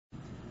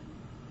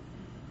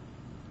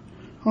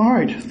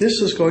Alright,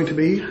 this is going to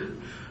be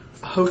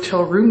a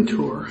hotel room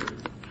tour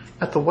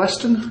at the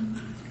Westin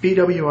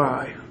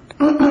BWI.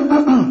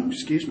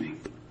 Excuse me.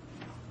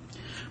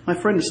 My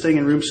friend is staying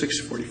in room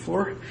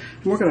 644, and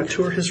we're going to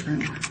tour his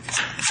room.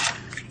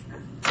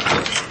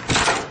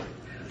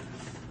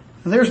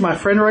 And there's my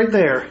friend right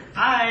there.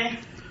 Hi.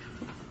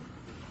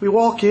 We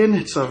walk in,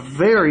 it's a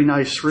very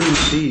nice room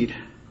indeed.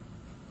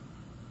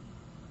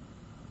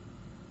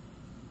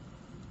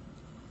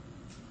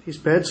 These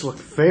beds look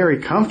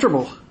very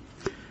comfortable.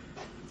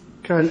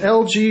 Got an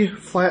LG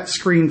flat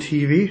screen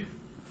TV.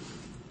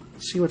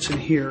 Let's see what's in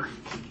here.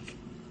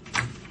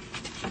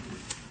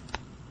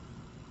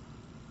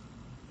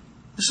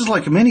 This is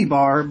like a mini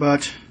bar,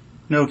 but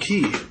no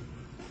key.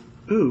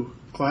 Ooh,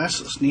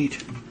 glasses,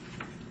 neat.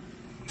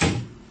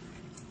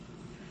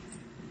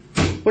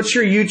 What's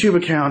your YouTube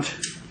account?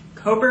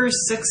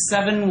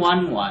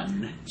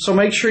 Cobra6711. So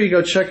make sure you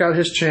go check out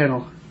his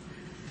channel.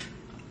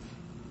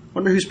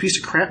 Wonder whose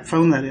piece of crap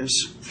phone that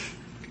is.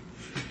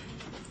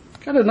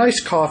 Got a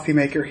nice coffee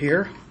maker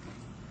here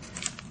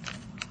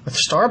with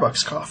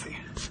Starbucks coffee.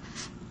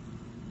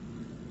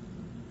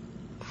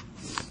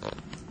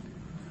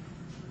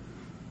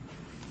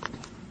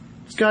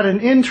 It's got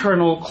an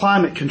internal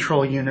climate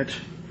control unit,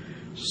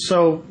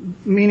 so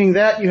meaning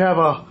that you have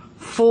a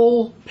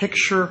full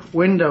picture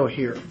window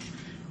here.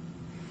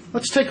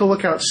 Let's take a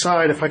look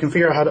outside if I can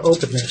figure out how to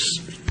open this.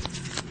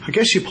 I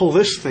guess you pull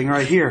this thing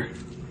right here.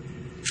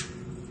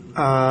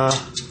 That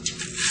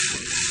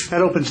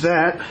opens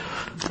that.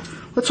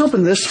 Let's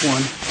open this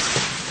one.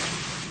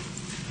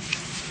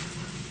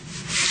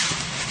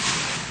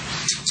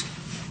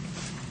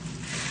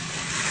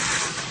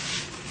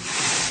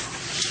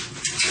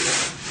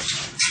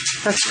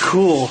 That's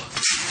cool.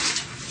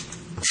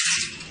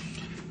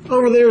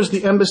 Over there is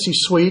the Embassy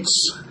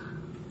Suites.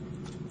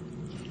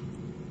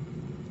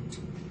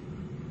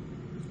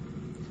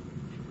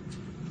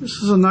 This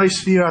is a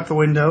nice view out the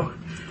window.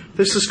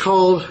 This is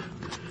called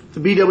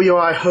the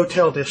BWI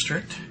Hotel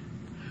District.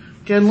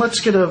 Again, let's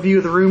get a view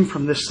of the room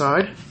from this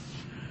side.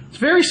 It's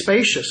very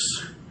spacious.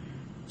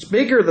 It's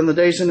bigger than the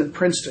Days Inn at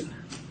Princeton.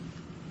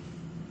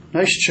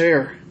 Nice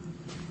chair.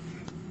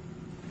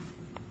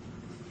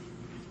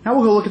 Now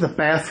we'll go look at the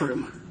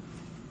bathroom.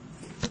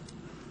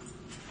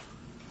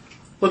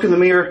 Look in the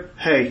mirror.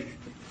 Hey.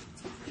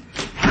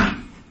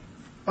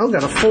 Oh,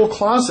 got a full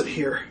closet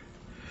here.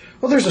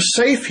 Well, there's a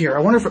safe here.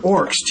 I wonder if it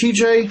works.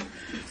 TJ,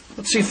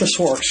 let's see if this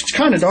works. It's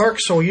kind of dark,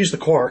 so we'll use the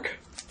quark.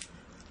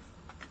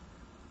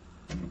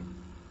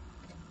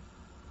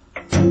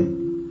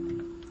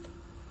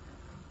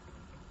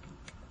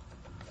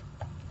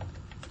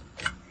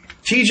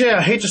 TJ,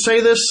 I hate to say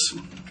this,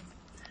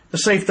 the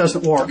safe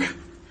doesn't work.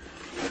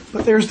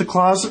 But there's the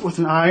closet with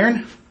an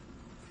iron.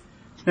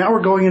 Now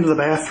we're going into the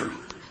bathroom.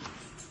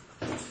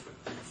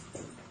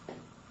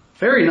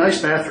 Very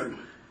nice bathroom.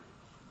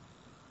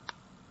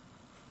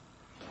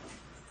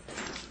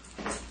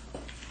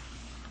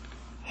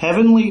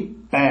 Heavenly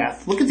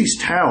bath. Look at these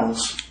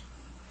towels.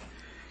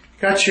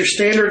 Got your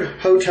standard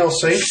hotel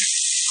sink.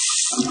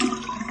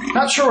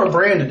 Not sure what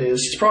brand it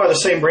is. It's probably the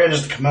same brand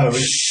as the commode.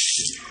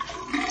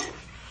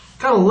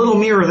 Got a little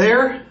mirror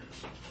there.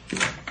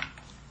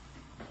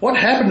 What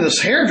happened to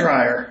this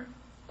hairdryer?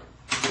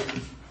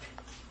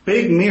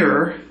 Big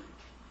mirror.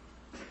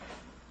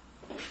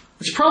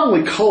 It's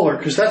probably color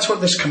because that's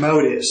what this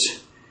commode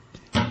is.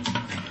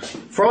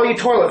 For all you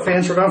toilet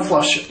fans, we're going to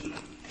flush it.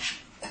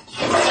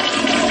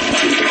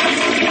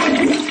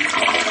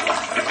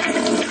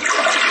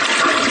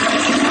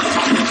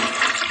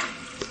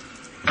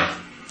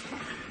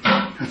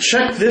 Now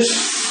check this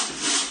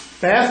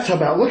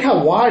bathtub out. Look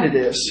how wide it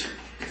is.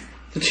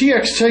 The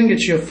TX10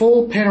 gets you a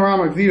full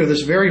panoramic view of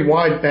this very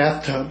wide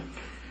bathtub.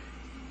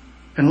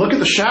 And look at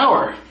the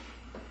shower.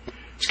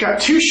 It's got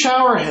 2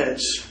 shower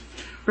heads.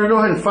 We're going to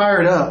go ahead and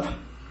fire it up.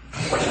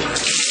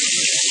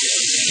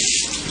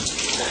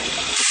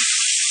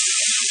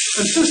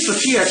 And since the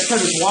TX10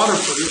 is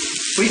waterproof,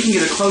 we can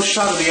get a close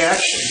shot of the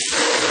action.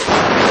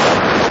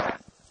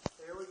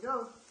 There we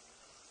go.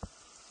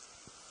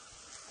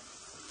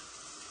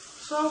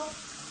 So,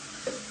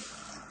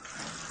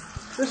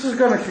 this is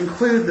going to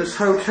conclude this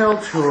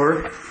hotel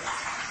tour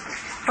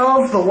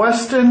of the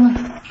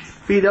Westin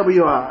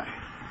BWI.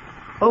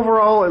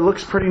 Overall, it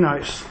looks pretty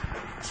nice.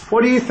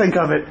 What do you think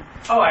of it?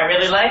 Oh, I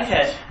really like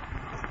it.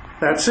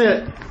 That's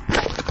it.